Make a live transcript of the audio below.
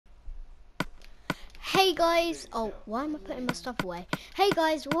Hey guys, oh, why am I putting my stuff away? Hey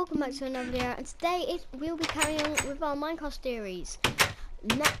guys, welcome back to another video, and today we'll be carrying on with our Minecraft series.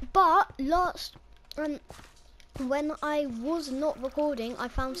 But when I was not recording, I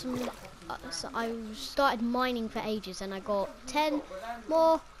found some, so I started mining for ages, and I got 10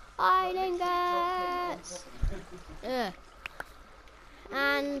 more iron ingots.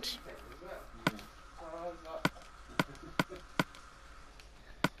 And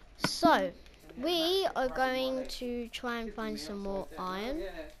so, we are going to try and find some more iron.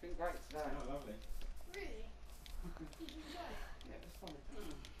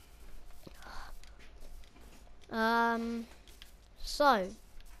 So,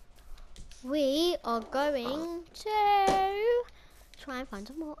 we are going to try and find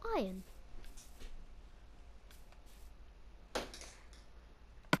some more iron.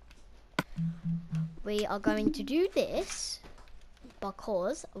 We are going to do this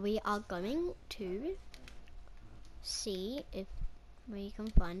because we are going to see if we can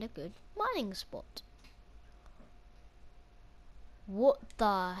find a good mining spot. What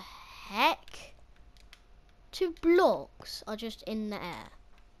the heck? 2 blocks are just in the air.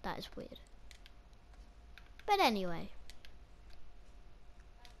 That is weird. But anyway.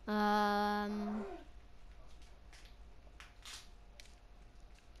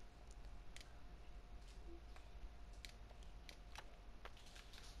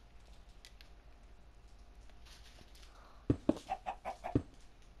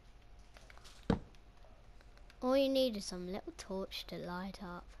 All you need is some little torch to light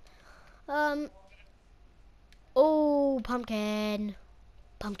up. Oh, pumpkin.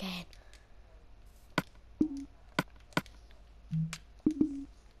 Pumpkin.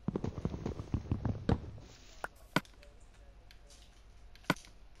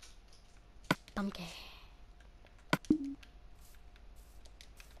 Pumpkin.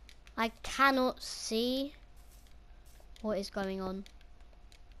 I cannot see what is going on.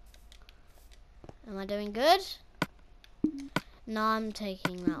 Am I doing good? No, I'm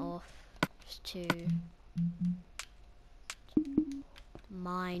taking that off just to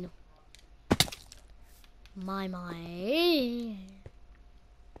mine my mine.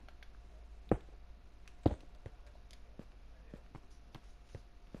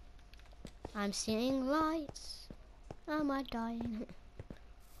 I'm seeing lights. Am I dying?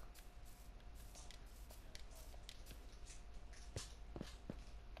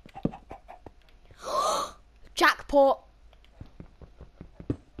 Jackpot!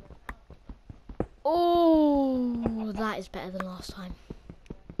 Oh, that is better than last time.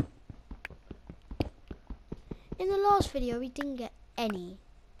 In the last video, we didn't get any,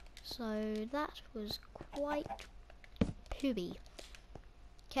 so that was quite pooey.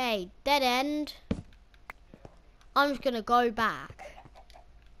 Okay, dead end. I'm just gonna go back.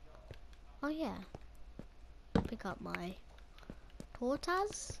 Oh yeah, pick up my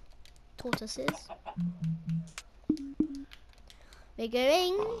tortoises. We're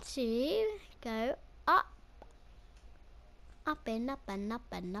going to go up and up and up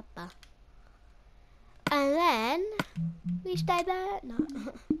and up. And then we stay there. No,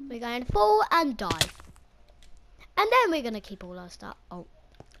 we're going to fall and die. And then we're going to keep all our stuff. Oh,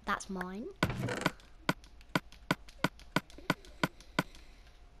 that's mine.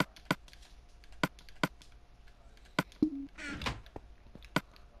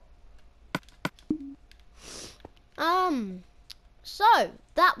 So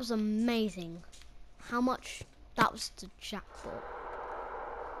that was amazing. How much? That was the jackpot.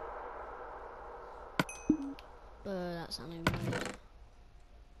 That sounded weird.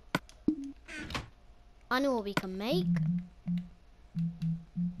 I know what we can make.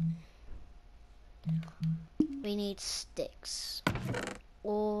 We need sticks.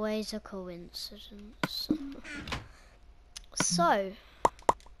 Always a coincidence. So,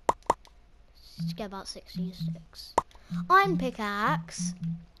 let's get about 16 sticks. Iron pickaxe,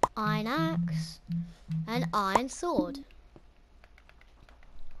 iron axe, and iron sword.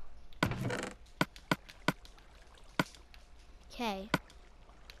 Okay.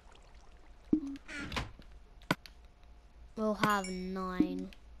 We'll have 9.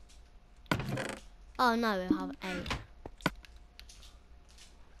 Oh no, we'll have 8.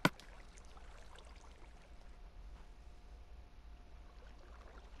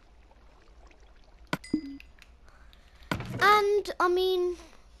 And I mean,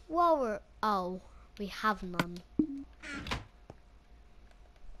 while we're we have none.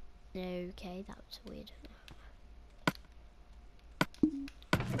 Okay, that was weird.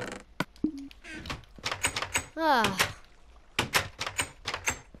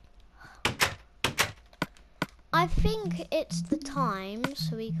 I think it's the time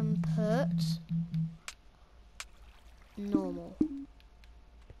so we can put normal.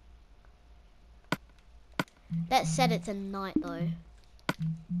 Let's set it to night though.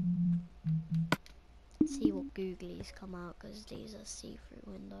 See what googlies come out, because these are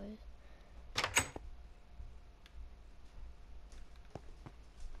see-through windows.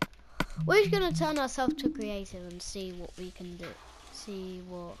 We're just gonna turn ourselves to creative and see what we can do. See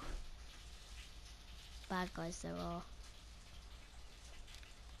what bad guys there are.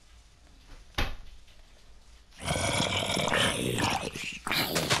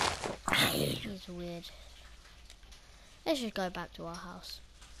 It's weird. Let's just go back to our house.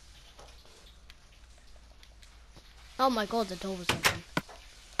 Oh my god, the door was open.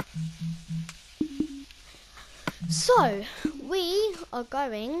 So, we are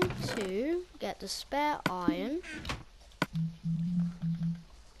going to get the spare iron.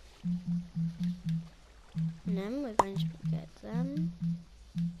 And then we're going to get them.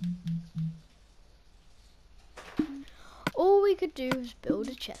 All we could do is build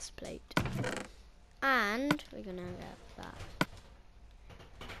a chest plate. And we're gonna get that,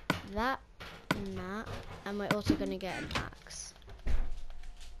 and that, and we're also gonna get an axe.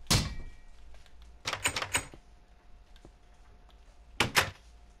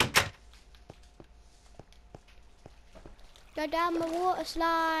 Go down the water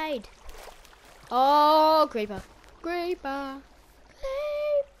slide. Oh, creeper, creeper, creeper.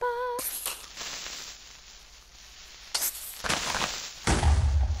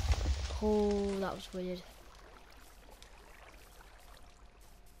 Oh, that was weird.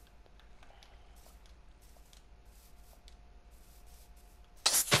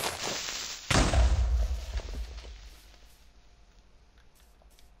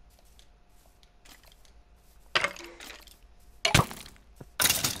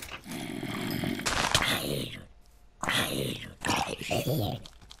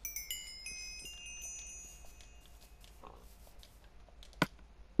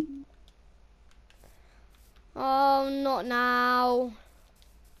 Oh, not now.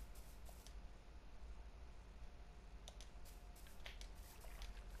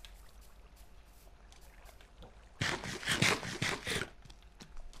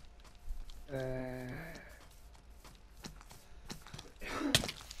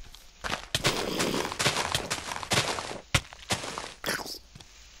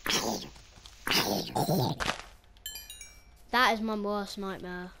 That is my worst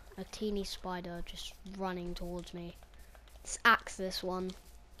nightmare. A teeny spider just running towards me. Let's axe this one.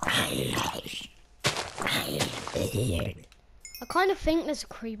 I kind of think there's a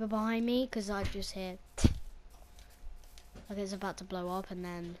creeper behind me because I just hear like it's about to blow up and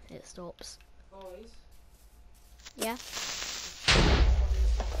then it stops. Boys. Yeah?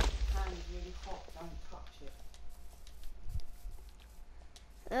 Hand's really hot, don't touch it.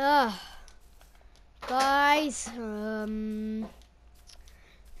 Ugh. Guys, oh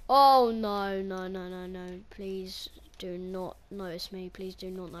no, no, no, no, no. Please do not notice me. Please do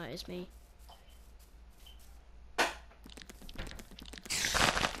not notice me.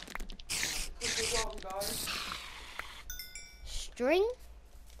 String?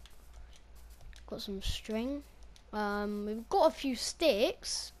 Got some string. We've got a few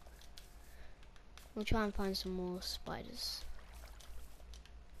sticks. We'll try and find some more spiders.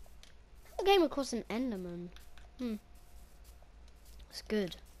 I came across an Enderman. That's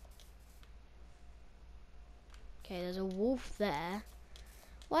good. Okay, there's a wolf there.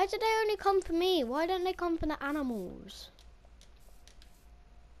 Why do they only come for me? Why don't they come for the animals?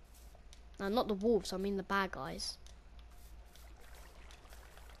 No, not the wolves, I mean the bad guys.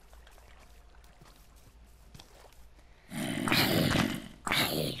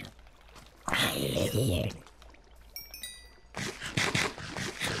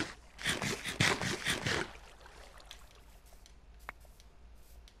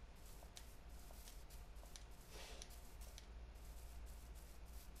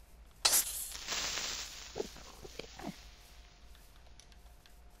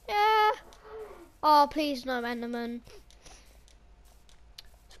 Oh, please no, Enderman.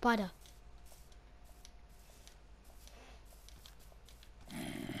 Spider.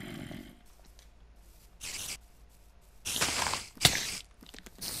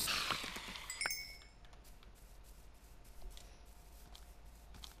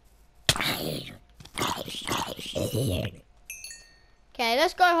 Okay,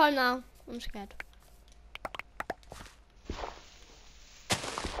 let's go home now. I'm scared.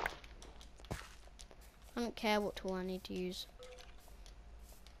 I don't care what tool I need to use.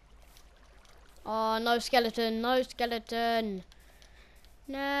 Oh, no skeleton, no skeleton.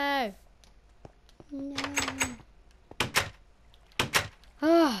 No. No.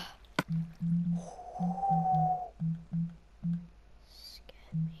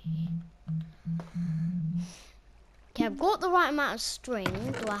 got the right amount of string.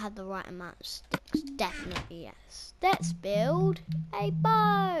 Do I have the right amount of sticks? Definitely yes. Let's build a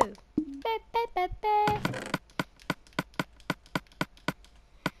bow. Ba, ba, ba, ba.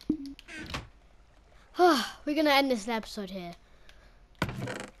 We're gonna end this episode here.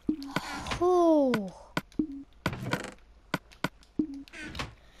 Oh.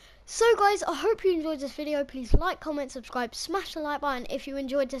 So guys, I hope you enjoyed this video. Please like, comment, subscribe, smash the like button if you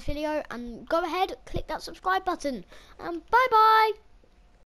enjoyed this video, and go ahead, click that subscribe button. And bye bye.